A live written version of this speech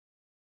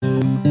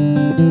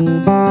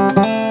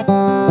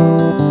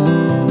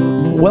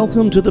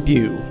Welcome to The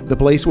Pew, the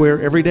place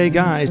where everyday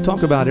guys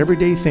talk about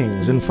everyday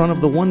things in front of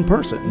the one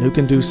person who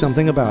can do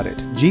something about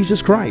it, Jesus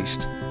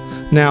Christ.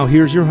 Now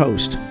here's your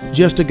host,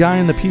 just a guy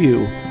in the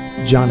pew,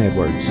 John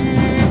Edwards.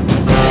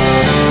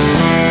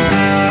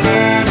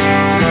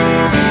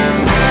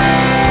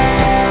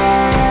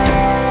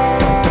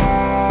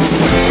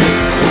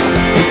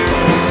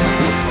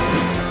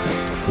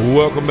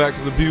 Welcome back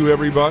to The Pew,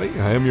 everybody.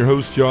 I am your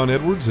host, John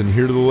Edwards, and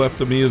here to the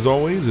left of me, as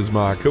always, is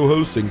my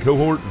co-host and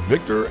cohort,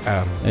 Victor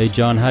Adams. Hey,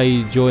 John, how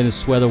you enjoying the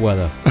sweater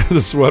weather?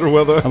 The sweater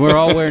weather? And we're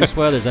all wearing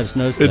sweaters. I just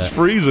noticed that. It's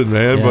freezing,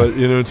 man, Yeah. but,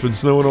 it's been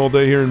snowing all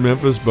day here in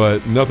Memphis,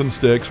 but nothing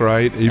sticks,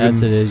 right?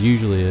 As it is,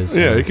 usually is.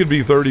 Yeah, it could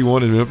be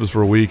 31 in Memphis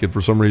for a week, and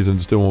for some reason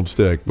it still won't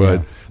stick.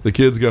 But the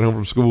kids got home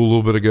from school a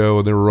little bit ago,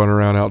 and they were running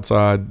around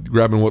outside,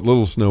 grabbing what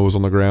little snow was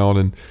on the ground,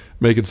 and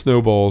making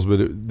snowballs,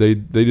 but they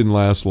didn't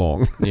last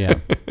long. Yeah.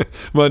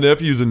 My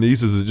nephews and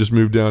nieces that just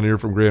moved down here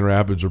from Grand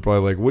Rapids are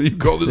probably like, what do you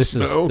call this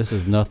snow? This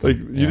is nothing. Like,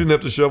 you didn't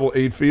have to shovel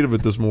 8 feet of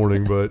it this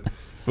morning, but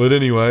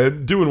anyway,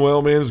 doing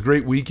well, man. It was a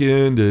great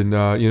weekend, and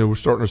we're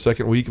starting our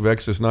second week of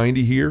Exodus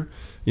 90 here.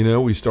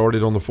 We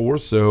started on the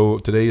 4th, so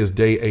today is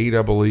day 8,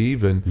 I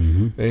believe,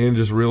 and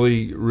just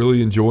really,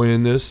 really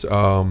enjoying this.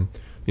 The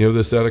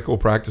ascetical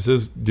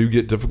practices do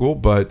get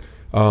difficult, but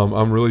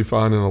I'm really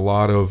finding a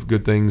lot of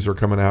good things are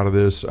coming out of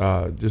this.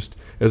 Just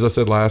as I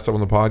said last time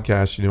on the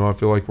podcast, I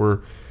feel like we're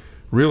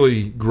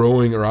really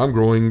growing, or I'm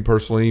growing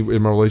personally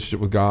in my relationship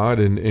with God,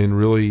 and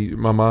really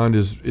my mind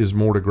is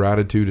more to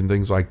gratitude and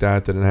things like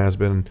that than it has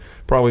been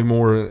probably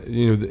more,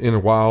 in a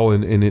while,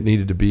 and it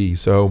needed to be.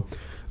 So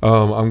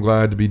I'm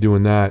glad to be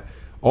doing that.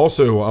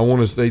 Also, I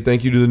want to say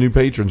thank you to the new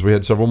patrons. We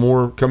had several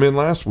more come in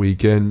last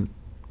week, and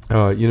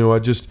I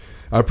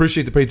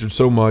appreciate the patrons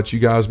so much. You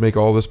guys make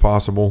all this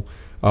possible.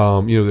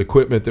 The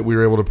equipment that we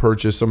were able to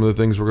purchase, some of the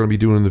things we're going to be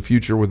doing in the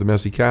future with the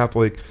Messy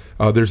Catholic.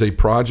 There's a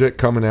project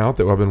coming out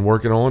that I've been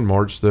working on in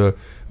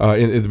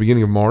the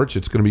beginning of March.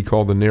 It's going to be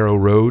called The Narrow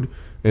Road,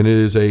 and it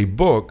is a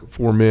book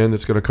for men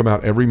that's going to come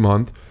out every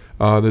month.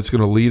 That's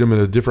going to lead them in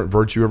a different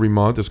virtue every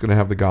month. It's going to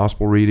have the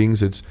gospel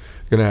readings. It's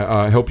going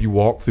to help you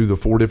walk through the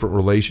 4 different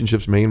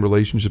main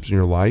relationships in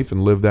your life,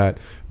 and live that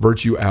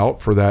virtue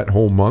out for that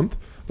whole month.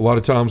 A lot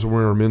of times when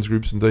we're in our men's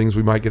groups and things,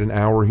 we might get an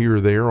hour here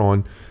or there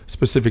on a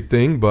specific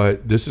thing,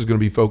 but this is going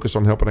to be focused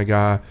on helping a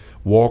guy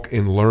walk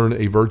and learn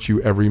a virtue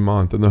every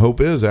month. And the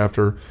hope is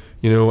after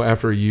a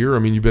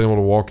year, you've been able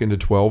to walk into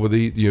 12 of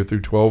the, through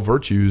 12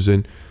 virtues,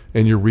 and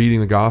you're reading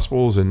the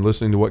Gospels and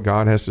listening to what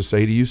God has to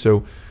say to you.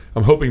 So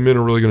I'm hoping men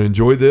are really going to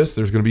enjoy this.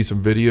 There's going to be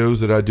some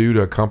videos that I do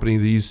to accompany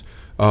these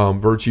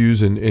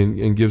virtues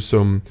and give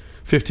some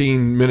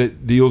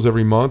 15-minute deals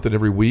every month and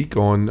every week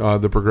on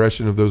the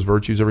progression of those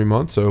virtues every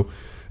month. So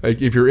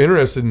if you're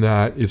interested in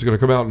that, it's going to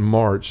come out in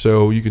March.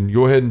 So you can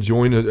go ahead and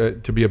join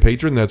to be a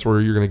patron. That's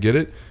where you're going to get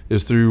it,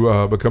 is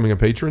through becoming a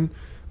patron.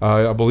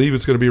 I believe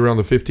it's going to be around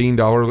the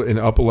 $15 and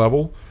up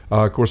level.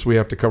 Of course, we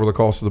have to cover the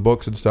cost of the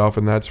books and stuff,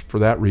 and that's for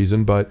that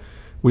reason. But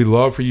we'd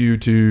love for you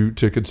to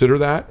consider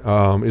that.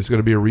 It's going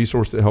to be a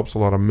resource that helps a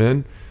lot of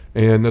men.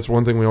 And that's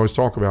one thing we always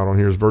talk about on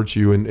here is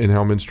virtue and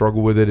how men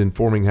struggle with it and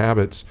forming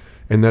habits.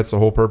 And that's the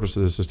whole purpose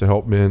of this, is to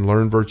help men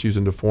learn virtues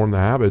and to form the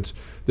habits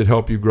that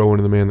help you grow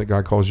into the man that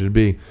God calls you to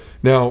be.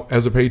 Now,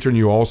 as a patron,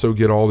 you also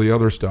get all the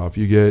other stuff.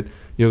 You get,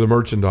 the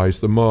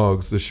merchandise, the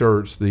mugs, the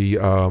shirts, the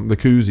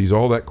koozies,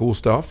 all that cool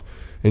stuff.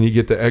 And you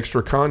get the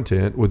extra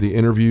content with the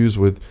interviews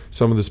with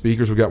some of the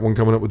speakers. We've got one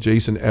coming up with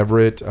Jason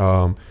Everett.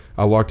 I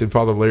locked in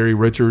Father Larry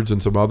Richards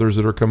and some others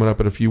that are coming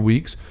up in a few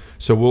weeks.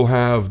 So we'll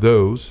have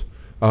those.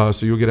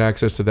 So you'll get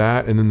access to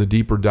that, and then the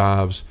deeper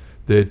dives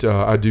that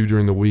I do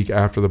during the week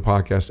after the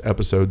podcast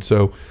episode.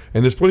 So,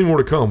 and there's plenty more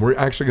to come. We're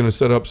actually going to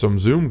set up some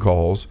Zoom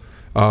calls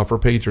for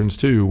patrons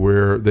too,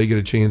 where they get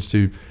a chance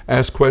to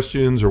ask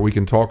questions, or we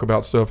can talk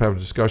about stuff, have a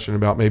discussion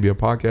about maybe a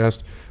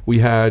podcast we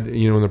had,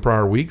 in the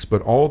prior weeks.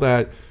 But all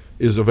that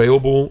is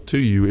available to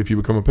you if you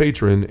become a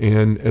patron.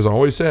 And as I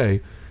always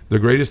say, the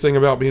greatest thing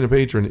about being a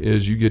patron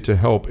is you get to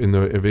help in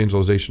the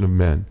evangelization of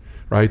men.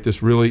 Right?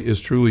 This really is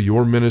truly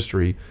your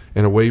ministry,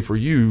 and a way for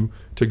you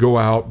to go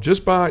out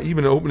just by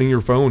even opening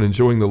your phone and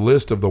showing the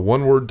list of the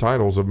one-word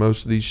titles of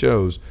most of these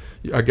shows.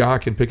 A guy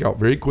can pick out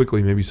very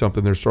quickly maybe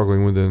something they're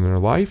struggling with in their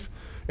life,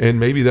 and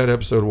maybe that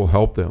episode will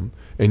help them,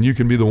 and you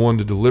can be the one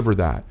to deliver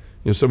that.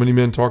 So many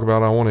men talk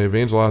about, I want to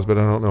evangelize, but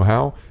I don't know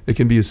how. It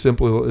can be as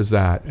simple as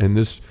that, and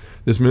this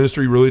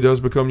ministry really does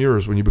become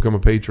yours when you become a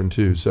patron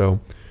too. So.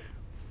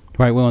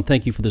 Right, well, and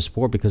thank you for the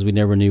support, because we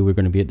never knew we were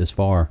going to be at this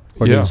far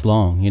or this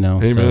long,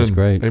 Amen. So it's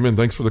great. Amen.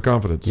 Thanks for the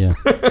confidence. Yeah.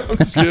 I'm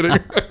just kidding.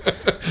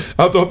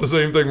 I thought the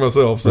same thing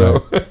myself.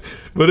 So, right.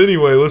 But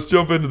anyway, let's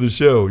jump into the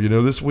show.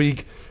 This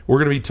week we're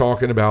going to be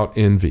talking about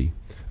envy.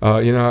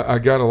 I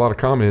got a lot of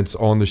comments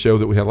on the show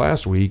that we had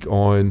last week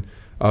on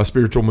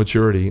spiritual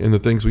maturity and the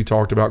things we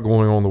talked about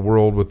going on in the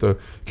world with the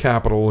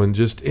Capitol and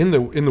just in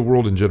the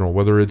world in general,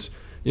 whether it's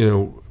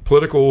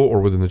political or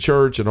within the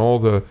church, and all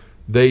the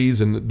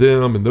theys and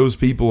them and those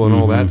people and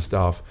all that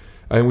stuff.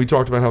 And we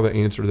talked about how the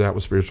answer to that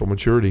was spiritual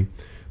maturity.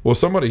 Well,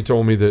 somebody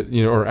told me that,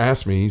 or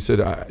asked me, he said,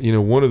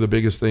 one of the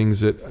biggest things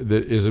that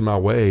is in my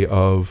way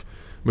of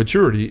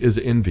maturity is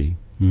envy.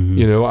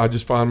 Mm-hmm. I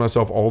just find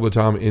myself all the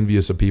time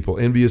envious of people,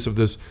 envious of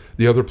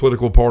the other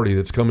political party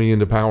that's coming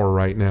into power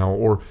right now,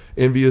 or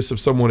envious of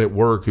someone at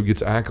work who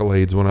gets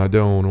accolades when I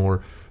don't,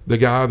 or the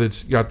guy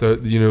that's got the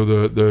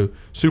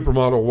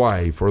supermodel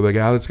wife, or the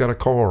guy that's got a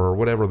car, or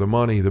whatever, the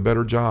money, the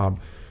better job,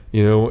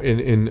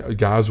 and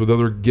guys with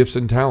other gifts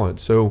and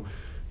talents. So,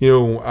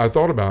 I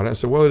thought about it. I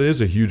said, well, it is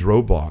a huge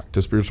roadblock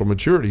to spiritual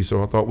maturity.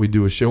 So I thought we'd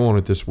do a show on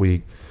it this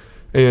week.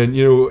 And,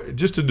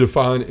 just to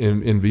define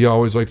envy, I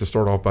always like to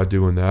start off by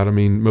doing that. I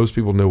mean, most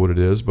people know what it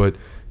is, but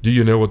do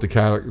you know what the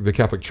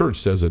Catholic Church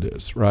says it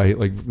is, right?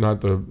 Like,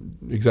 not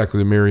exactly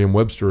the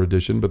Merriam-Webster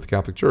edition, but the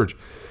Catholic Church.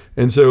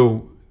 And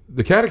so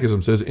the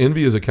Catechism says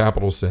envy is a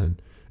capital sin.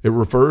 It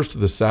refers to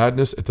the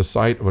sadness at the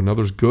sight of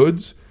another's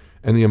goods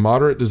and the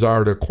immoderate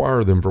desire to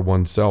acquire them for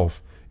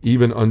oneself,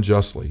 even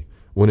unjustly.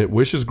 When it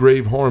wishes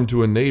grave harm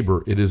to a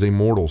neighbor, it is a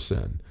mortal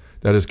sin.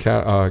 That is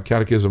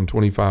Catechism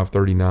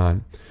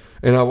 2539.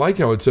 And I like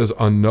how it says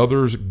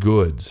another's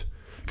goods.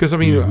 Because,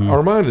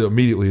 our mind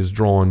immediately is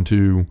drawn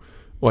to,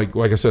 like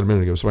I said a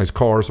minute ago, somebody's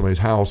car, somebody's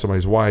house,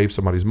 somebody's wife,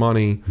 somebody's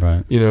money,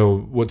 right.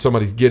 What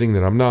somebody's getting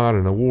that I'm not,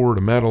 an award,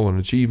 a medal, an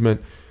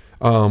achievement.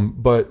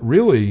 But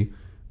really,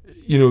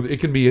 it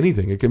can be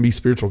anything. It can be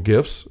spiritual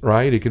gifts,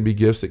 right? It can be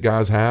gifts that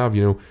guys have.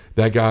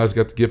 That guy's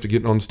got the gift of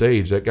getting on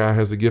stage. That guy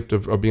has the gift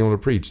of being able to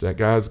preach. That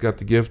guy's got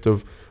the gift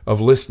of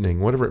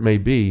listening, whatever it may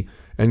be.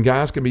 And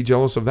guys can be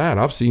jealous of that.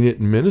 I've seen it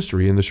in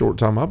ministry in the short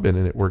time I've been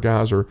in it, where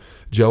guys are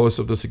jealous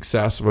of the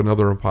success of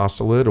another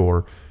apostolate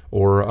or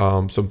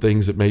some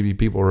things that maybe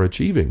people are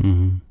achieving.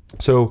 Mm-hmm.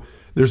 So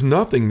there's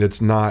nothing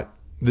that's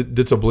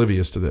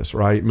oblivious to this,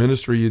 right?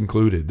 Ministry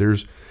included.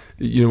 There's,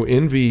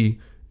 envy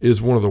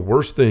is one of the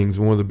worst things,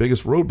 one of the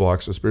biggest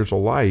roadblocks to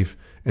spiritual life,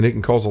 and it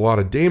can cause a lot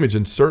of damage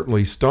and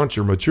certainly stunt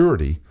your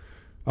maturity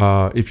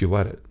if you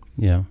let it.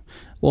 Yeah.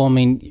 Well,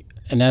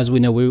 and as we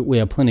know, we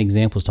have plenty of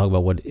examples to talk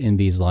about what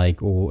envy is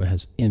like, or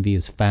envy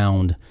is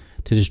found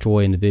to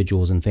destroy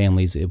individuals and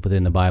families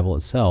within the Bible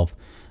itself.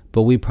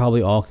 But we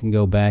probably all can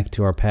go back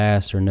to our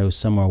past or know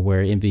somewhere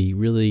where envy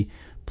really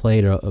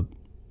played a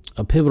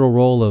pivotal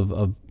role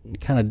of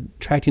kind of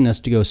attracting us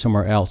to go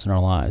somewhere else in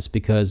our lives.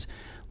 Because,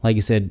 like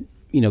you said,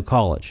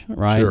 college,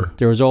 right? Sure.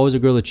 There was always a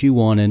girl that you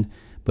wanted,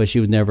 but she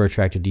was never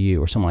attracted to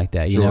you, or something like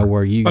that. Sure.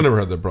 Where you. I never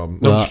had that problem.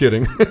 No, I'm just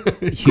kidding.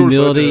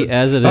 Humility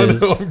as it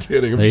is. I know, I'm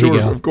kidding.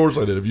 Of course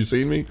I did. Have you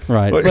seen me?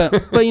 Right.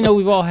 But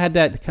we've all had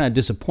that kind of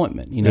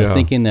disappointment.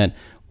 Thinking that,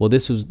 well,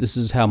 this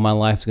is how my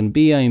life's going to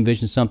be. I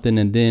envision something,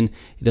 and then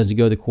it doesn't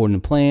go according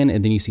to plan,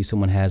 and then you see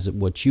someone has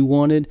what you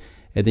wanted,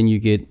 and then you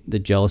get the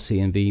jealousy,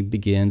 envy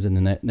begins, and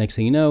then that next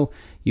thing you know,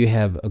 you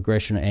have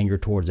aggression and anger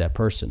towards that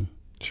person.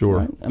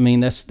 Sure. Right?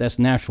 That's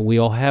natural. We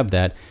all have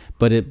that,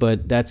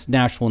 but that's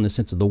natural in the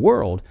sense of the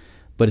world.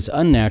 But it's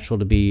unnatural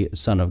to be a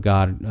son of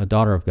God, a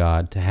daughter of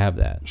God, to have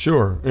that.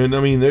 Sure. And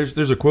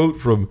there's a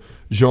quote from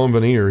Jean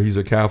Vanier. He's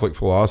a Catholic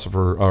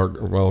philosopher,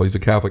 he's a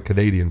Catholic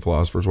Canadian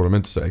philosopher is what I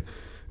meant to say.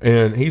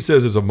 And he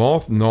says, as a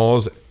moth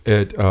gnaws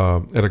at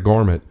a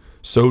garment,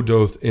 so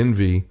doth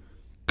envy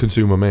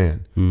consume a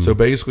man. So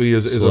basically,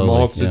 as a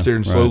moth sits there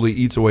and slowly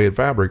eats away at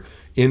fabric,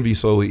 envy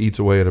slowly eats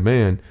away at a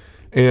man.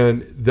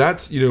 And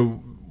that's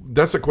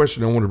a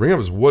question I want to bring up,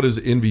 is what does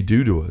envy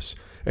do to us?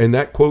 And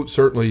that quote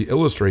certainly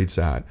illustrates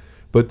that.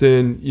 But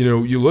then,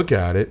 you look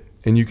at it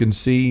and you can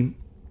see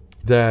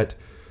that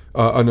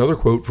another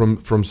quote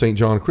from St.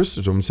 John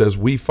Chrysostom says,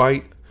 we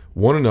fight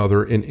one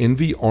another and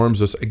envy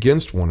arms us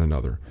against one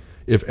another.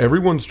 If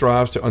everyone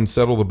strives to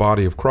unsettle the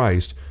body of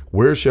Christ,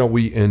 where shall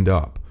we end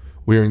up?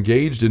 We are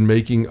engaged in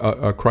making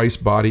a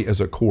Christ body as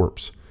a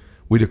corpse.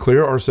 We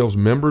declare ourselves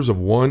members of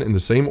one and the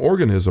same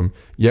organism,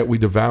 yet we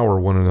devour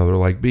one another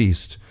like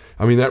beasts.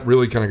 That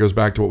really kind of goes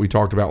back to what we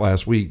talked about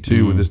last week,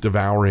 too, with this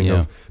devouring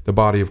of the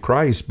body of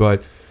Christ.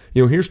 But,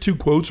 here's two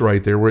quotes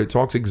right there where it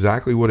talks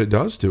exactly what it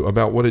does to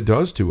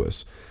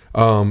us.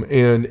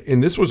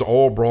 And this was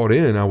all brought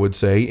in, I would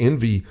say,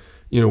 envy,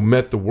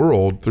 met the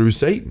world through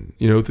Satan,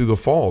 through the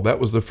fall. That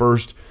was the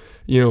first,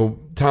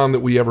 time that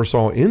we ever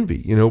saw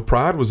envy.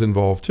 Pride was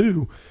involved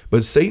too,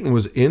 but Satan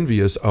was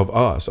envious of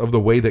us, of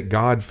the way that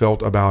God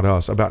felt about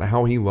us, about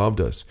how he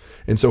loved us.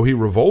 And so he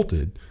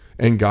revolted,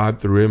 and God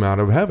threw him out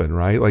of heaven,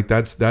 right? Like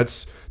that's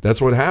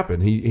what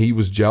happened. He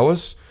was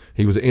jealous,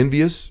 he was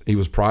envious, he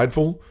was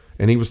prideful,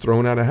 and he was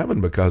thrown out of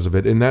heaven because of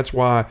it. And that's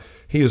why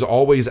he is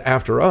always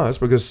after us,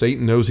 because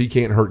Satan knows he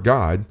can't hurt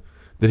God,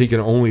 that he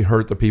can only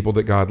hurt the people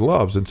that God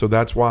loves. And so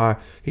that's why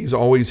he's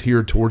always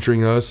here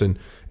torturing us and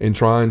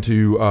trying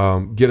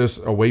to get us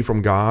away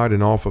from God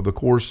and off of the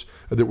course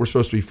that we're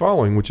supposed to be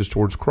following, which is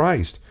towards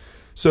Christ.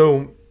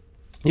 So,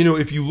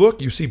 if you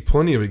look, you see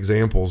plenty of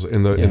examples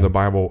in the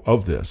Bible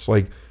of this.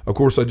 Like, of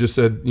course, I just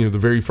said, the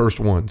very first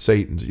one,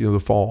 Satan's, the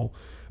fall.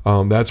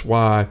 That's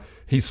why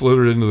he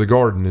slithered into the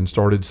garden and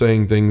started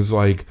saying things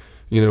like,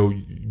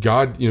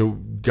 God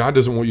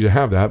doesn't want you to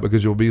have that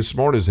because you'll be as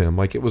smart as him.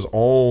 Like, it was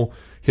all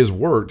his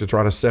work to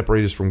try to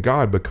separate us from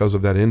God because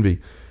of that envy.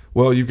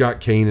 Well, you've got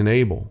Cain and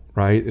Abel,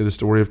 right? The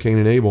story of Cain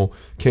and Abel.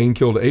 Cain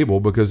killed Abel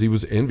because he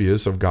was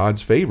envious of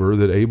God's favor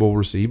that Abel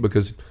received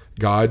because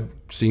God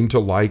seemed to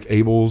like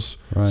Abel's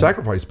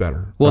sacrifice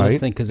better. Well, right? let's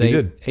think, because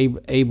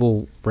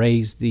Abel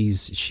raised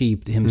these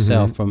sheep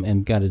himself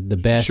and got the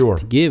best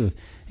to give,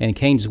 and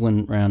Cain just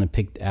went around and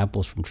picked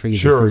apples from trees.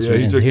 Sure, yeah,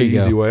 he took the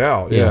easy way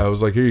out. Yeah, it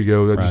was like, here you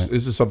go.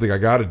 This is something I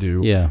got to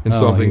do, and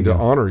something to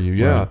honor you.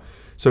 Yeah. Right.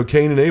 So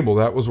Cain and Abel,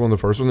 that was one of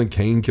the first ones. And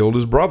Cain killed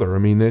his brother. I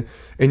mean,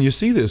 and you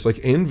see this,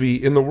 like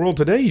envy in the world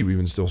today, you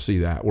even still see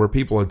that, where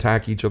people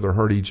attack each other,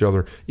 hurt each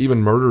other, even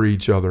murder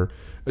each other,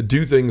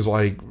 do things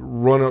like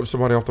run up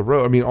somebody off the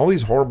road. I mean, all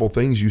these horrible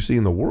things you see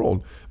in the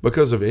world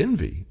because of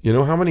envy. You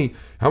know, how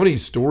many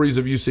stories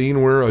have you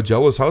seen where a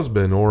jealous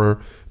husband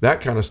or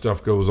that kind of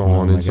stuff goes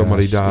on and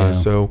somebody dies?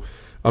 Yeah. So,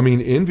 I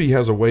mean, envy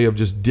has a way of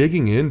just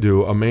digging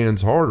into a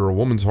man's heart or a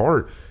woman's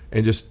heart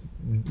and just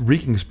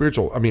wreaking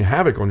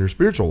havoc on your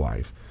spiritual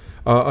life.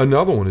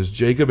 Another one is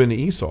Jacob and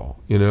Esau.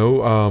 You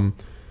know,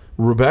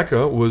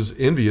 Rebecca was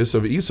envious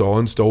of Esau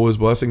and stole his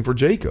blessing for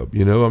Jacob.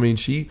 You know, I mean,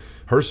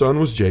 her son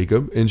was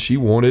Jacob, and she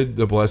wanted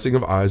the blessing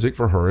of Isaac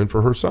for her and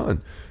for her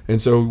son.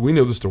 And so we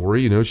know the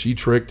story. You know, she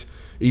tricked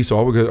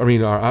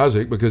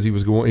Isaac because he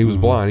was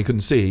blind, he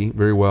couldn't see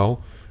very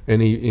well,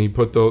 and he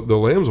put the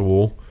lamb's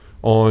wool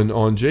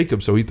on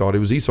Jacob, so he thought it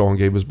was Esau and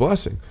gave his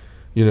blessing.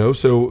 You know,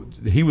 so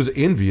he was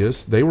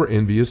envious. They were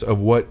envious of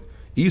what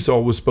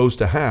Esau was supposed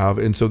to have,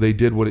 and so they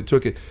did what it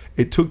took.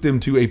 It took them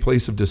to a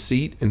place of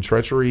deceit and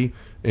treachery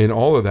and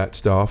all of that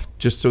stuff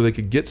just so they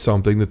could get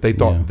something that they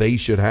thought they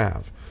should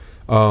have.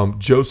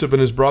 Joseph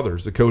and his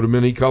brothers, the coat of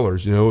many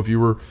colors. You know, if you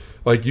were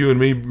like you and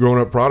me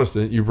growing up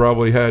Protestant, you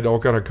probably had all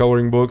kind of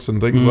coloring books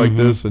and things like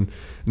this and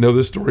know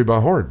this story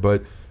by heart.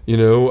 But, you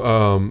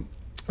know,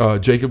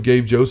 Jacob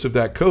gave Joseph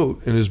that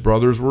coat, and his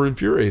brothers were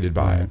infuriated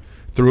by it.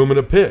 Threw him in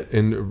a pit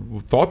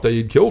and thought they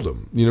had killed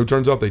him. You know,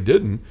 turns out they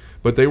didn't,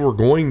 but they were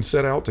going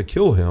set out to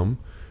kill him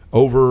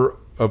over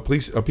a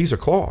piece of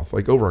cloth,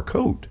 like over a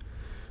coat.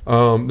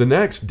 The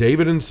next,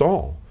 David and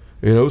Saul.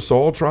 You know,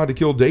 Saul tried to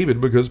kill David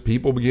because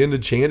people began to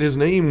chant his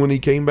name when he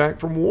came back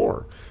from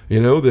war. You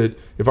know, that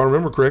if I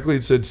remember correctly,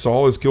 it said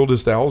Saul has killed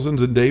his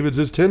thousands and David's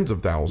his tens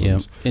of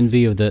thousands. Yeah.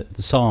 Envy of the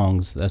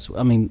songs. As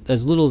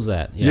little as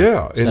that.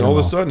 Yeah. And all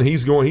of a sudden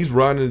he's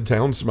riding into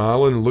town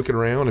smiling and looking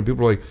around, and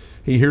people are like,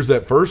 he hears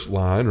that first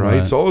line,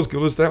 right? Saul has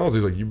killed his thousands.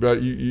 He's like,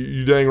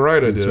 you dang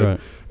right I did. Right.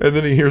 And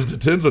then he hears the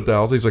tens of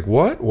thousands. He's like,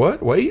 what?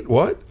 Wait,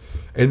 what?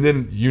 And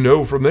then you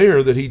know from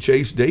there that he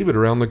chased David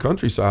around the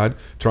countryside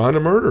trying to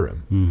murder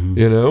him,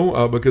 you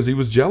know, because he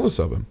was jealous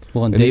of him.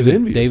 Well, and David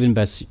and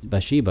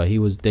Bathsheba,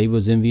 David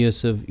was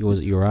envious of, was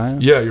it Uriah?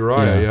 Yeah,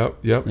 Uriah,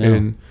 yep. Yeah.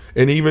 And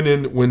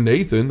even when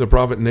Nathan, the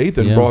prophet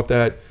Nathan, brought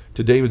that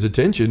to David's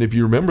attention, if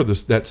you remember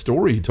that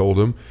story he told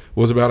him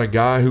was about a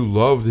guy who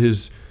loved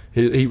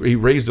he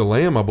raised a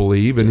lamb, I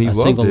believe, and he loved it.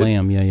 A single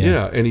lamb,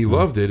 yeah, and he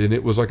loved it, and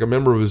it was like a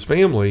member of his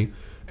family.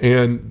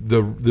 And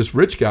this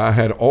rich guy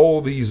had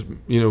all these,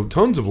 you know,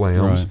 tons of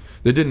lambs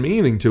that didn't mean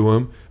anything to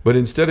him. But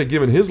instead of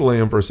giving his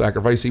lamb for a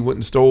sacrifice, he went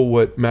and stole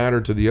what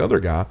mattered to the other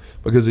guy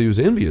because he was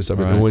envious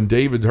of it. And when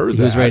David heard that,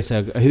 he was ready to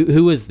say,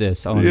 "Who is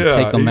this? I want to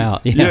take him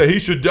out." Yeah, he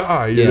should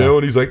die. You know.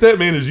 And he's like, "That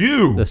man is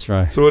you." That's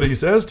right. So what he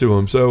says to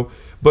him. So,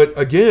 but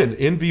again,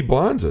 envy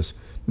blinds us.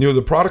 You know,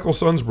 the prodigal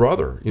son's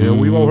brother. You know,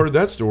 we've all heard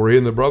that story.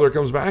 And the brother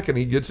comes back and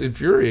he gets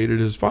infuriated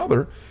at his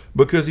father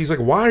because he's like,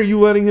 "Why are you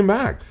letting him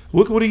back?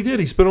 Look what he did.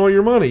 He spent all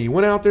your money. He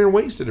went out there and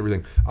wasted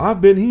everything.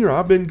 I've been here.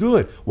 I've been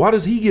good. Why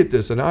does he get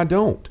this and I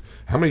don't?"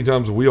 How many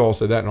times have we all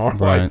said that in our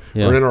life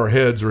or in our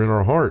heads or in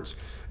our hearts?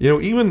 You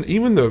know,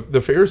 even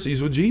the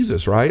Pharisees with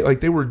Jesus, right?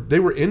 Like they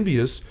were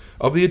envious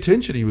of the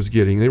attention he was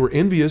getting. They were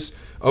envious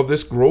of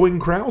this growing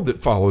crowd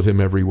that followed him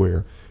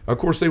everywhere. Of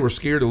course, they were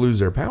scared to lose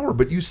their power,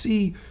 but you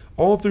see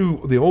all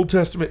through the Old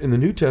Testament and the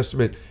New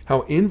Testament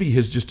how envy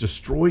has just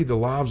destroyed the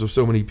lives of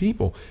so many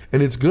people,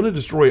 and it's going to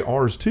destroy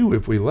ours too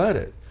if we let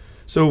it.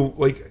 So,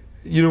 like,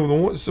 you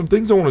know, some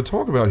things I want to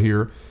talk about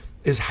here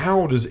is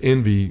how does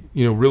envy,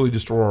 you know, really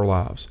destroy our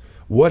lives?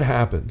 What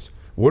happens?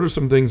 What are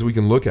some things we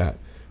can look at?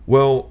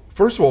 Well,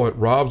 first of all, it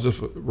robs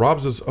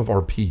us of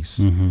our peace.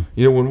 You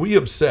know, when we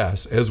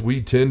obsess, as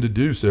we tend to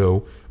do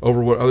so,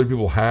 over what other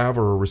people have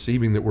or are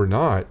receiving that we're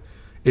not,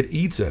 it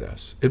eats at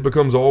us. It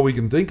becomes all we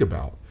can think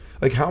about.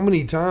 Like, how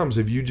many times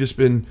have you just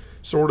been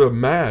sort of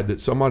mad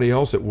that somebody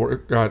else at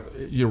work got,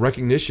 you know,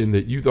 recognition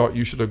that you thought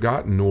you should have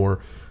gotten, or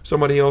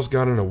somebody else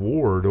got an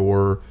award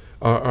or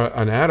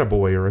an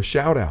attaboy or a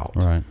shout out?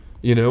 Right.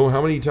 You know,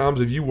 how many times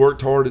have you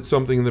worked hard at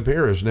something in the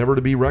parish never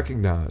to be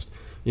recognized?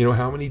 You know,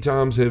 how many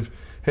times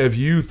have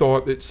you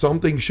thought that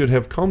something should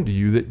have come to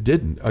you that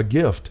didn't, a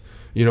gift,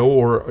 you know,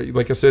 or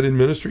like I said in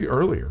ministry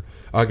earlier,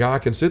 a guy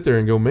can sit there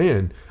and go,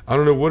 "Man, I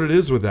don't know what it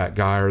is with that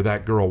guy or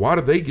that girl. Why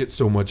do they get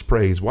so much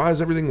praise? Why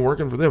is everything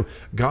working for them?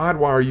 God,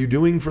 why are you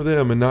doing for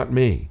them and not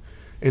me?"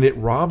 And it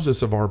robs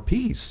us of our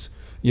peace.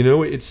 You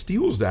know, it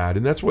steals that.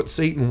 And that's what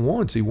Satan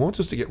wants. He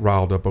wants us to get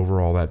riled up over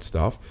all that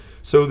stuff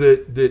so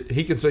that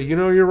he can say, "You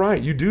know, you're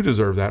right. You do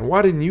deserve that.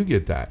 Why didn't you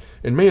get that?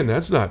 And man,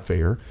 that's not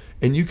fair."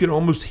 And you can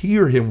almost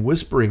hear him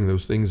whispering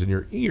those things in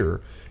your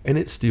ear, and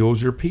it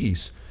steals your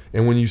peace.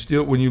 And when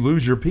you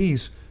lose your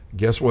peace,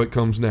 guess what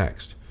comes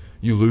next?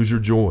 You lose your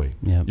joy.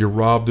 Yep. You're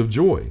robbed of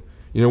joy.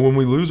 When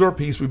we lose our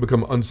peace, we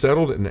become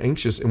unsettled and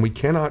anxious, and we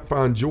cannot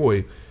find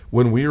joy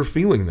when we are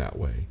feeling that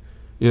way.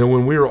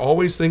 When we are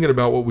always thinking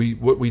about what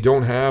we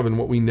don't have and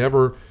what we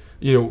never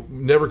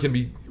can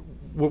be,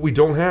 what we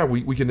don't have,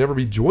 we can never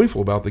be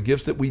joyful about the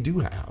gifts that we do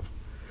have,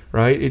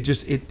 right?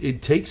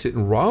 It takes it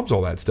and robs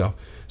all that stuff.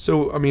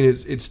 So,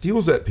 it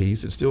steals that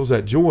peace, it steals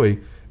that joy,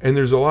 and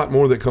there's a lot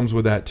more that comes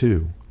with that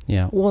too.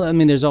 Yeah. Well,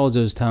 there's always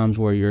those times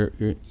where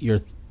your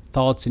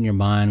thoughts in your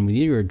mind, when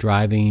you're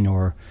driving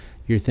or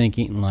you're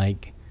thinking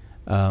like,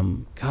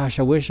 gosh,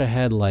 I wish I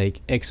had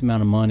like X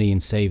amount of money in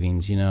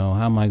savings.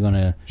 How am I going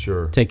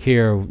to take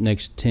care of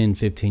next 10,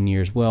 15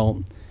 years?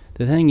 Well,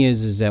 the thing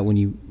is that when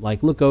you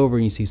like look over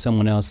and you see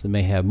someone else that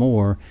may have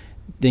more,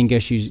 then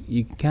guess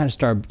you kind of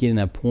start getting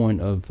that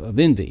point of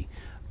envy.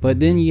 But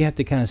then you have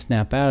to kind of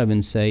snap out of it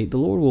and say, the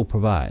Lord will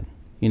provide.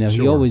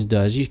 He always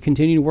does. You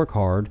continue to work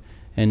hard,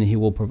 and he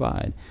will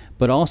provide.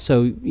 But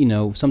also,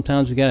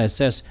 sometimes we got to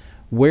assess,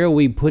 where are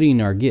we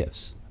putting our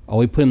gifts? Are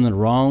we putting them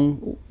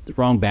in the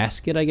wrong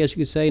basket, I guess you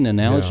could say, an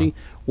analogy,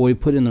 or we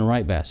put it in the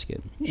right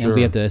basket? And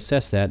we have to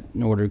assess that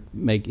in order to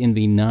make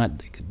envy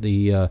not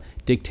the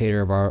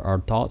dictator of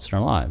our thoughts and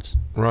our lives.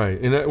 Right.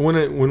 And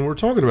when we're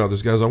talking about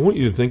this, guys, I want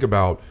you to think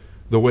about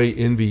the way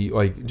envy,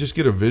 like just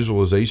get a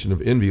visualization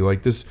of envy.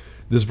 Like this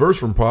verse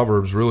from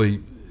Proverbs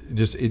really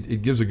just,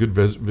 it gives a good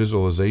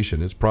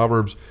visualization. It's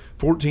Proverbs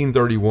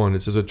 14:31.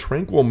 It says, a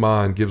tranquil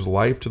mind gives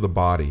life to the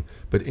body,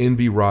 but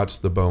envy rots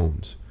the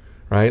bones.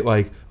 Right?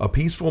 Like a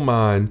peaceful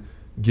mind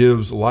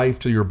gives life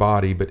to your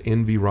body, but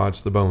envy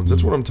rots the bones.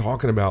 That's what I'm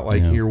talking about.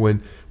 Like here,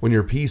 when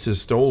your peace is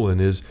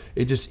stolen, is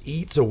it just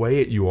eats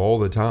away at you all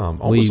the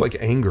time, almost like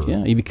anger.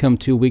 Yeah, you become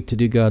too weak to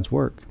do God's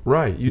work.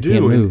 Right, you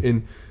do,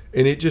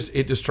 and it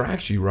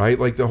distracts you. Right,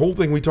 like the whole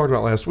thing we talked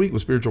about last week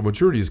with spiritual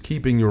maturity is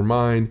keeping your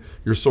mind,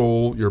 your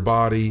soul, your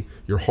body,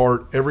 your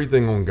heart,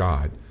 everything on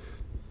God.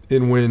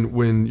 And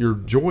when your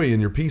joy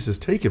and your peace is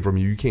taken from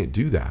you, you can't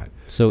do that.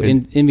 So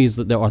envy is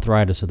the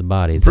arthritis of the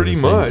body. Pretty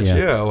much,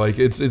 yeah. Like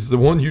it's the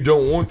one you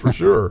don't want for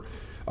sure.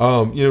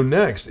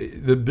 Next,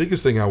 the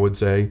biggest thing I would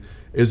say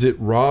is it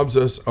robs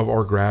us of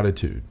our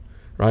gratitude,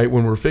 right?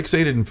 When we're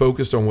fixated and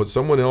focused on what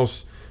someone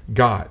else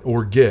got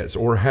or gets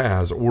or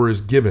has or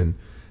is given,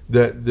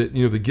 that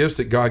the gifts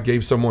that God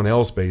gave someone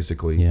else,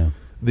 basically,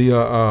 the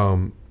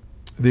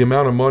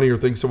amount of money or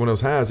things someone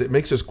else has, it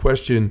makes us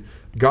question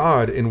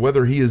God and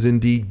whether he is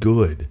indeed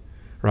good,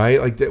 right?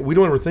 Like that, we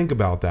don't ever think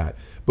about that.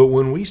 But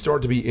when we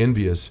start to be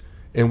envious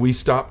and we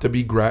stop to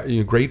be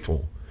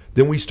grateful,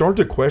 then we start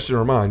to question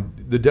our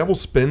mind. The devil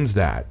spins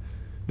that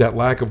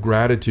lack of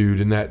gratitude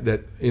and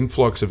that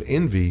influx of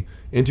envy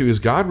into, is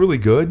God really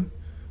good?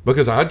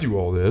 Because I do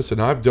all this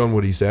and I've done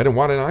what he said, and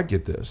why didn't I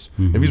get this?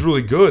 Mm-hmm. If he's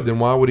really good, then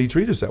why would he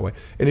treat us that way?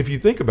 And if you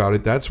think about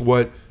it, that's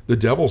what the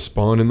devil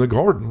spun in the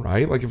garden,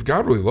 right? Like if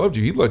God really loved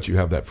you, he'd let you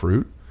have that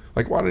fruit.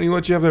 Like, why didn't he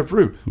let you have that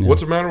fruit? Yeah.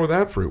 What's the matter with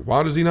that fruit?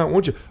 Why does he not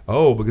want you?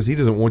 Oh, because he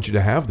doesn't want you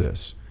to have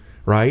this,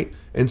 right?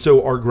 And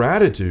so our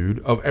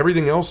gratitude of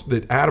everything else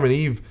that Adam and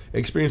Eve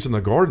experienced in the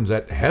gardens,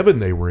 that heaven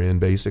they were in,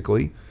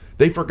 basically,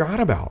 they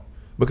forgot about,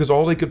 because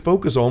all they could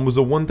focus on was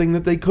the one thing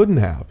that they couldn't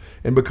have.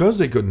 And because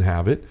they couldn't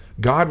have it,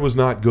 God was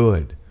not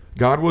good.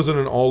 God wasn't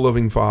an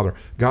all-loving Father.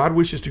 God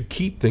wishes to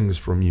keep things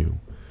from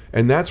you.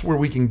 And that's where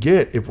we can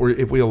get if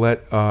we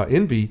let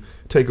envy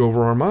take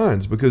over our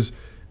minds, because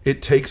it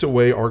takes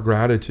away our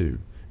gratitude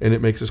and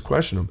it makes us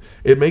question him.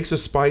 It makes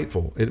us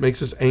spiteful. It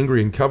makes us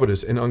angry and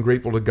covetous and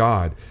ungrateful to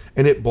God.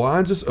 And it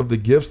blinds us of the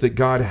gifts that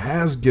God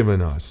has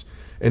given us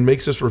and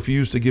makes us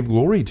refuse to give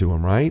glory to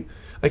him, right?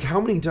 Like,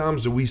 how many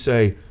times do we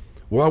say,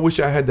 well, I wish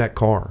I had that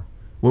car,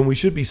 when we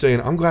should be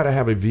saying, I'm glad I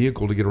have a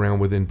vehicle to get around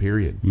within,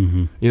 period.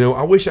 Mm-hmm.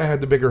 I wish I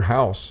had the bigger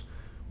house.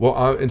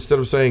 Well, instead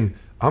of saying,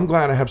 I'm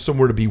glad I have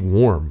somewhere to be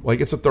warm. Like,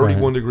 it's a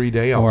 31-degree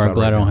day outside. Or I'm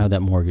glad I don't have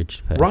that mortgage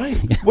to pay.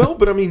 Right. Well,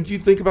 but I mean, you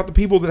think about the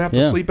people that have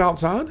to sleep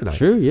outside tonight.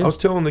 Sure, yeah. I was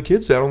telling the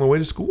kids that on the way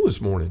to school this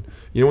morning.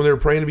 When they were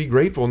praying to be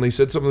grateful, and they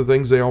said some of the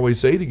things they always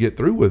say to get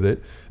through with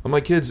it. I'm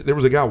like, kids, there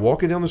was a guy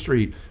walking down the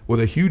street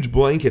with a huge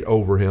blanket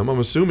over him. I'm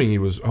assuming he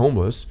was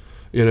homeless.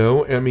 He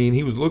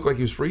looked like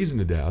he was freezing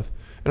to death.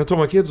 And I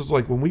told my kids, it's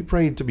like, when we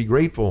pray to be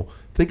grateful,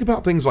 think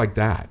about things like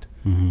that.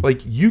 Mm-hmm.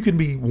 Like, you can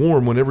be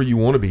warm whenever you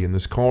want to be in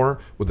this car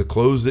with the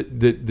clothes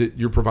that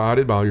you're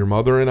provided by your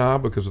mother and I,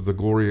 because of the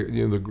glory,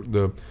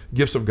 the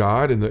gifts of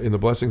God and the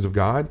blessings of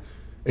God.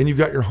 And you've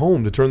got your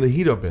home to turn the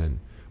heat up in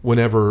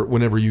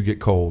whenever you get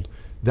cold.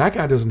 That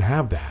guy doesn't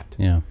have that.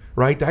 Yeah.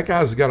 Right? That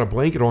guy's got a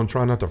blanket on,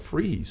 trying not to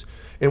freeze.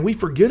 And we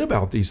forget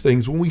about these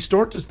things when we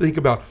start to think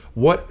about,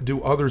 what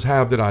do others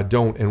have that I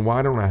don't, and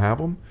why don't I have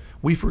them?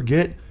 We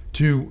forget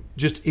to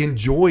just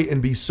enjoy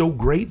and be so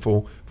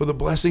grateful for the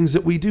blessings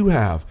that we do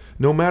have.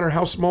 No matter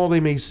how small they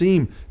may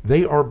seem,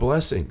 they are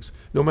blessings.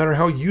 No matter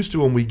how used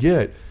to them we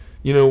get,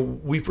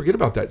 we forget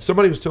about that.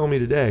 Somebody was telling me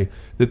today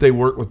that they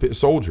work with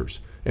soldiers,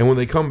 and when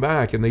they come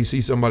back and they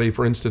see somebody,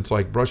 for instance,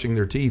 like brushing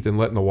their teeth and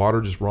letting the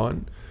water just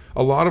run,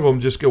 a lot of them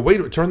just go,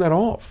 wait, turn that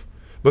off,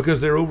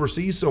 because they're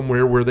overseas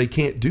somewhere where they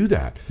can't do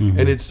that.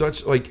 And it's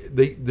such like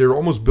they're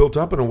almost built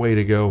up in a way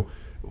to go,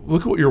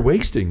 look at what you're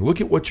wasting. Look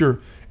at what you're,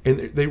 and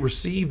they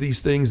receive these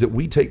things that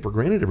we take for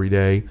granted every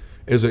day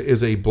as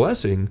a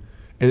blessing.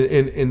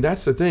 And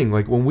that's the thing.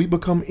 Like when we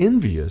become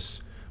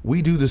envious,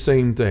 we do the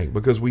same thing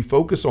because we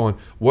focus on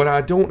what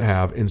I don't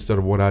have instead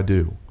of what I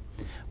do.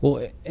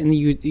 Well, and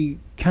you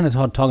kind of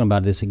talking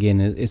about this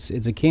again. It's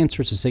a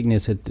cancer, it's a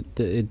sickness.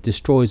 It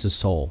destroys the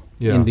soul.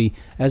 Yeah. Envy,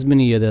 as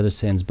many of the other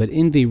sins, but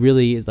envy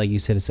really is, like you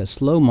said, it's that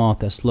slow moth,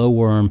 that slow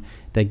worm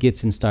that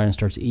gets inside and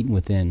starts eating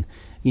within.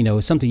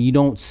 It's something you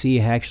don't see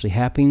actually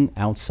happening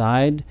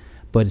outside,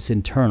 but it's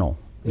internal.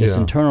 It's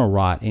internal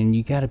rot, and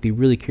you got to be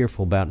really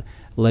careful about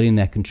letting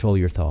that control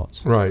your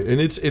thoughts. Right,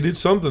 and it's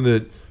something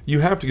that you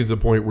have to get to the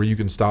point where you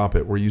can stop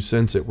it, where you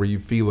sense it, where you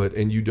feel it,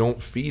 and you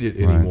don't feed it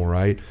anymore.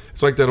 Right?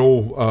 It's like that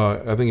old,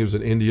 I think it was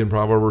an Indian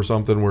proverb or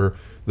something, where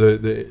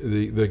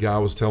the guy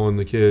was telling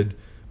the kid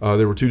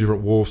there were two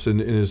different wolves in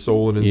his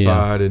soul and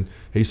inside, and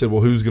he said,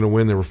 "Well, who's going to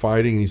win?" They were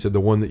fighting, and he said, "The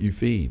one that you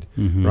feed."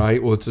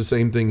 Right? Well, it's the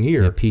same thing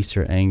here. Peace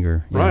or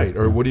anger. Right?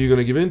 Or what are you going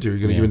to give into? Are you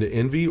going to give into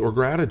envy or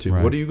gratitude?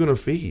 Right. What are you going to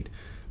feed?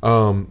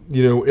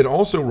 It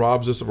also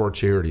robs us of our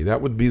charity.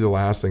 That would be the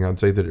last thing I'd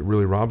say that it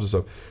really robs us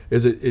of.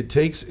 Is it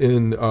takes us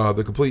in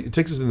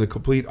the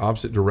complete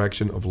opposite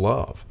direction of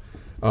love.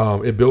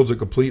 It builds a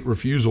complete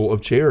refusal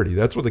of charity.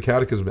 That's what the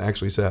Catechism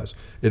actually says.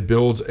 It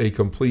builds a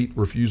complete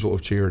refusal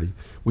of charity.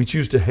 We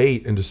choose to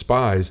hate and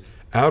despise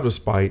out of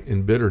spite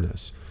and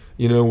bitterness.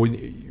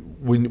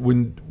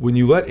 When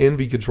you let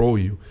envy control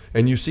you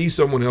and you see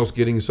someone else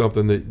getting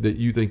something that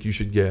you think you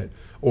should get,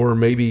 or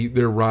maybe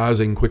they're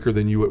rising quicker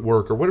than you at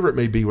work, or whatever it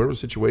may be, whatever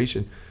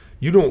situation,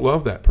 you don't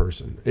love that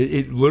person.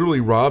 It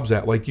literally robs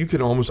that. Like you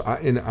can almost,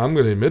 and I'm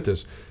going to admit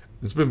this,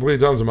 it's been plenty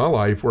of times in my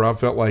life where I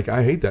felt like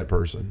I hate that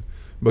person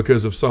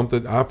because of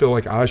something. I feel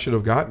like I should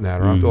have gotten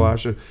that, or I feel I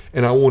should,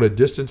 and I want to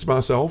distance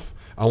myself.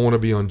 I want to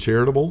be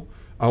uncharitable.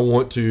 I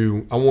want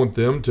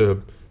them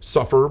to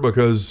suffer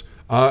because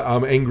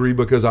I'm angry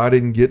because I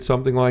didn't get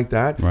something like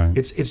that. Right.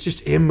 It's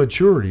just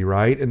immaturity,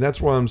 right? And that's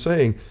why I'm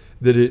saying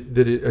that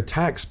it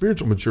attacks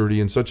spiritual maturity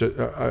in such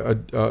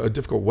a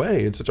difficult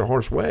way, in such a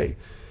harsh way.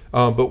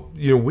 But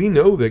we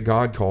know that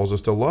God calls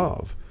us to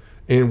love,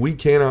 and we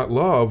cannot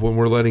love when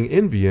we're letting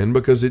envy in,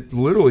 because it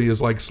literally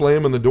is like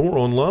slamming the door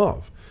on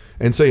love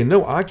and saying,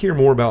 no, I care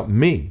more about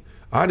me.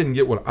 I didn't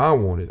get what I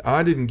wanted.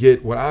 I didn't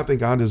get what I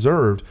think I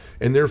deserved.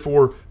 And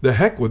therefore, the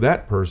heck with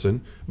that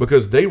person,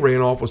 because they ran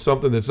off with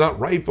something that's not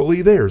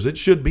rightfully theirs. It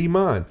should be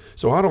mine.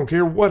 So I don't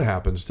care what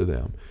happens to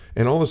them.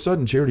 And all of a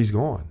sudden, charity's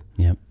gone.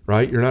 Yep.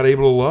 Right? You're not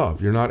able to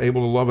love. You're not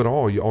able to love at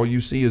all. All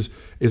you see is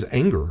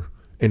anger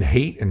and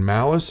hate and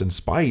malice and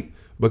spite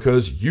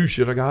because you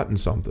should have gotten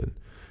something.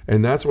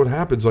 And that's what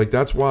happens. Like,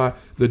 that's why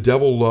the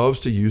devil loves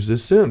to use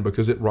this sin,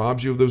 because it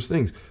robs you of those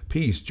things: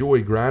 peace,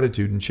 joy,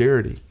 gratitude, and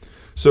charity.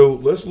 So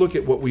let's look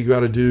at what we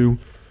got to do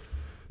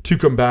to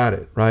combat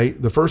it,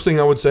 right? The first thing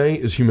I would say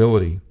is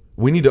humility.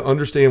 We need to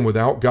understand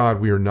without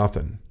God, we are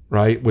nothing,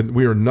 right?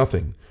 We are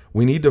nothing.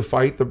 We need to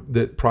fight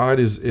the pride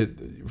that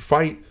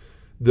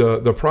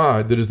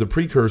is the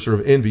precursor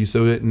of envy,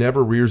 so that it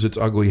never rears its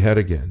ugly head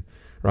again,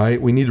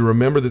 right? We need to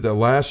remember that the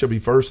last shall be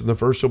first and the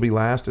first shall be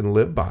last, and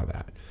live by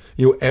that.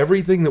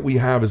 Everything that we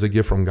have is a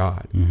gift from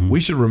God. We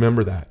should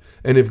remember that.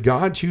 And if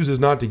God chooses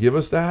not to give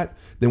us that,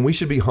 then we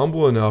should be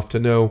humble enough to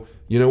know,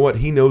 you know what?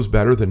 He knows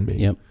better than me.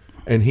 Yep.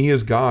 And he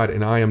is God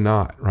and I am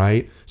not,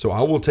 right? So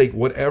I will take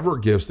whatever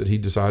gifts that he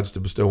decides to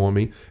bestow on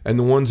me, and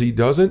the ones he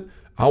doesn't,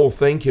 I will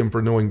thank him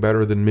for knowing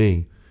better than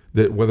me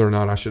that whether or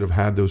not I should have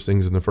had those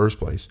things in the first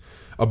place.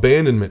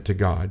 Abandonment to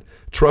God,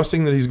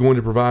 trusting that he's going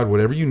to provide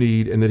whatever you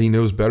need and that he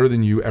knows better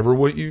than you ever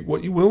what you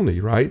will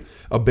need, right?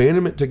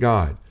 Abandonment to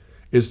God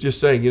is just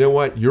saying, you know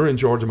what? You're in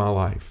charge of my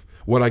life.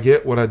 What I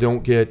get, what I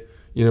don't get,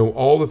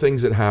 all the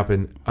things that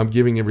happen, I'm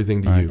giving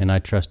everything to you. And I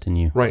trust in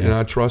you. Right, and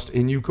I trust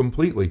in you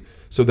completely.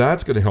 So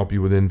that's going to help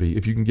you with envy,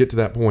 if you can get to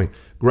that point.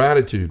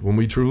 Gratitude, when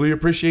we truly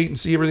appreciate and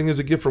see everything as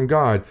a gift from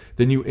God,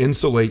 then you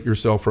insulate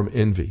yourself from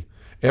envy.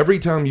 Every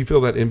time you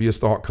feel that envious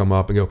thought come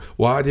up and go,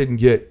 well, I didn't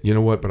get, you know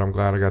what, but I'm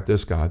glad I got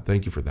this, God.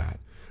 Thank you for that.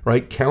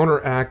 Right?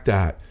 Counteract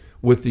that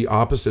with the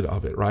opposite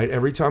of it, right?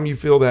 Every time you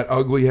feel that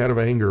ugly head of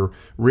anger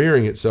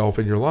rearing itself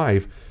in your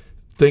life,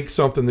 think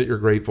something that you're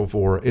grateful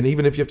for. And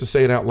even if you have to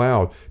say it out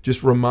loud,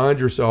 just remind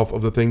yourself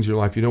of the things in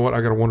your life. You know what?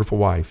 I got a wonderful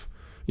wife.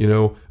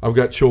 I've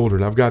got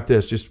children. I've got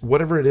this. Just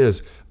whatever it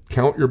is,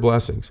 count your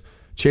blessings.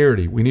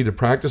 Charity. We need to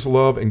practice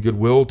love and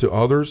goodwill to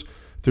others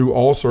through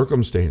all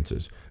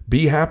circumstances.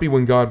 Be happy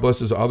when God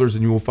blesses others,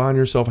 and you will find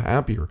yourself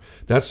happier.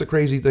 That's the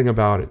crazy thing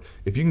about it.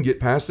 If you can get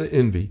past the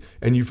envy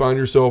and you find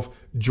yourself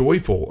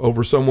joyful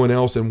over someone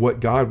else and what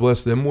God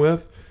blessed them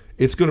with,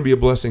 it's going to be a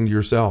blessing to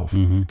yourself,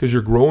 because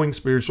you're growing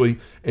spiritually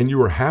and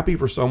you are happy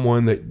for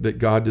someone that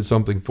God did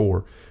something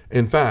for.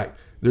 In fact,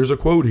 there's a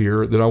quote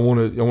here that I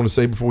want to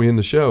say before we end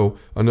the show.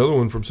 Another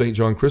one from St.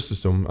 John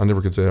Chrysostom. I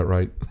never could say that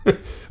right.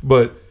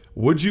 But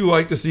would you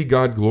like to see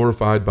God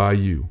glorified by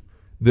you?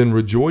 Then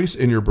rejoice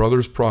in your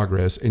brother's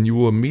progress, and you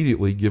will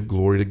immediately give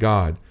glory to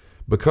God.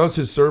 Because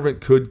his servant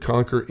could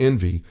conquer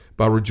envy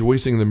by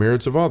rejoicing in the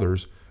merits of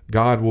others,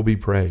 God will be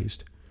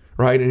praised,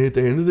 right? And at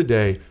the end of the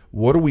day,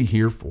 what are we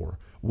here for?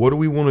 What do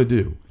we want to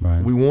do?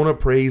 Right. We want to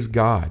praise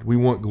God. We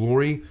want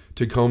glory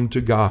to come to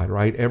God,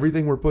 right?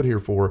 Everything we're put here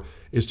for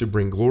is to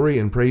bring glory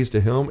and praise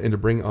to him and to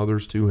bring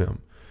others to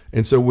him.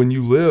 And so when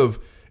you live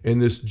in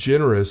this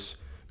generous,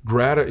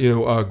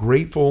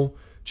 grateful,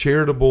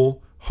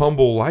 charitable,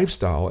 humble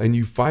lifestyle and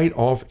you fight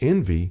off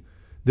envy,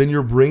 then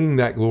you're bringing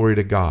that glory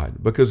to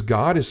God because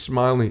God is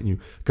smiling at you.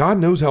 God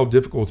knows how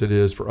difficult it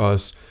is for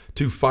us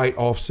to fight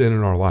off sin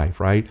in our life,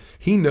 right?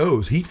 He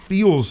knows, he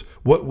feels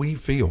what we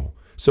feel.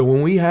 So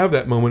when we have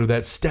that moment of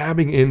that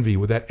stabbing envy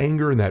with that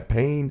anger and that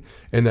pain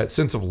and that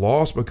sense of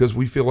loss because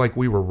we feel like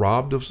we were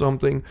robbed of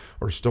something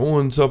or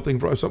something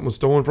was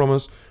stolen from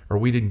us, or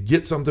we didn't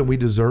get something we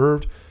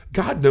deserved,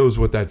 God knows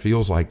what that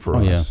feels like for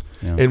us.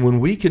 Yeah. And when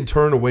we can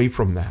turn away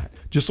from that,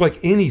 just like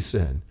any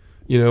sin,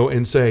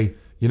 and say,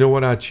 you know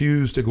what, I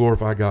choose to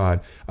glorify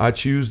God. I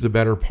choose the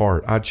better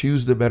part. I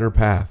choose the better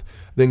path.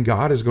 Then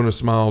God is going to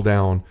smile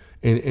down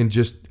and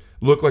just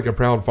look like a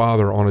proud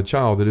father on a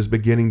child that is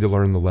beginning to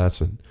learn the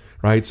lesson,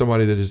 right?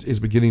 Somebody that is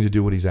beginning to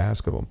do what he's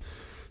asked of them.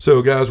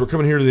 So guys, we're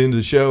coming here to the end of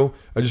the show.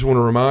 I just want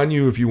to remind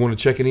you, if you want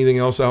to check anything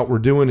else out we're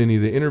doing, any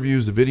of the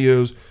interviews, the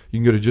videos, you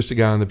can go to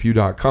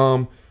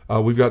justaguyonthepew.com.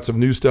 We've got some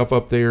new stuff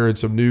up there and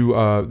some new,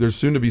 there's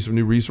soon to be some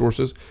new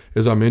resources,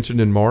 as I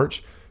mentioned in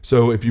March.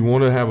 So if you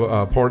want to have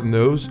a part in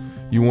those,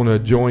 you want to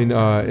join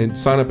and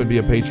sign up and be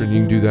a patron,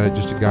 you can do that at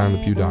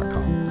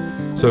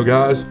justaguyonthepew.com. So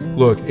guys,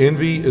 look,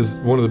 envy is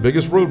one of the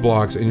biggest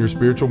roadblocks in your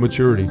spiritual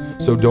maturity.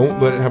 So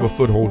don't let it have a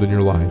foothold in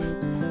your life.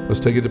 Let's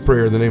take it to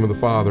prayer in the name of the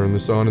Father and the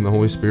Son and the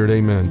Holy Spirit.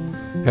 Amen.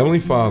 Heavenly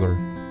Father,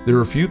 there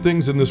are few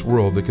things in this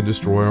world that can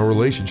destroy our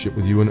relationship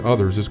with you and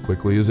others as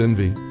quickly as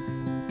envy.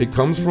 It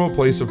comes from a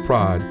place of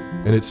pride,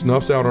 and it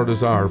snuffs out our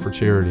desire for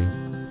charity.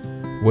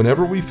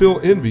 Whenever we feel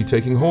envy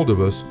taking hold of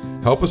us,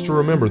 help us to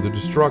remember the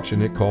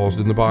destruction it caused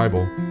in the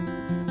Bible.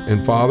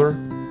 And Father,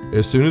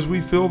 as soon as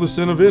we feel the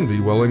sin of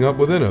envy welling up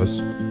within us,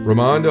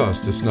 remind us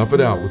to snuff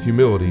it out with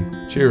humility,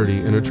 charity,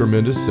 and a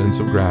tremendous sense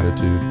of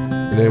gratitude.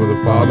 In the name of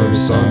the Father,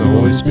 the Son, and the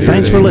Holy Spirit.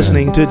 Thanks for Amen.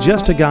 listening to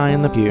Just a Guy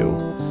in the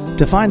Pew.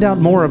 To find out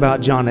more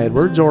about John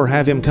Edwards or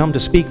have him come to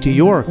speak to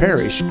your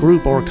parish,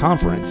 group, or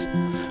conference,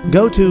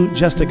 go to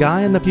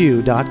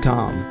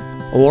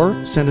justaguyinthepew.com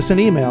or send us an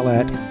email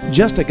at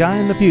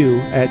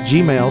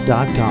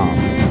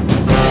justaguyinthepew@gmail.com.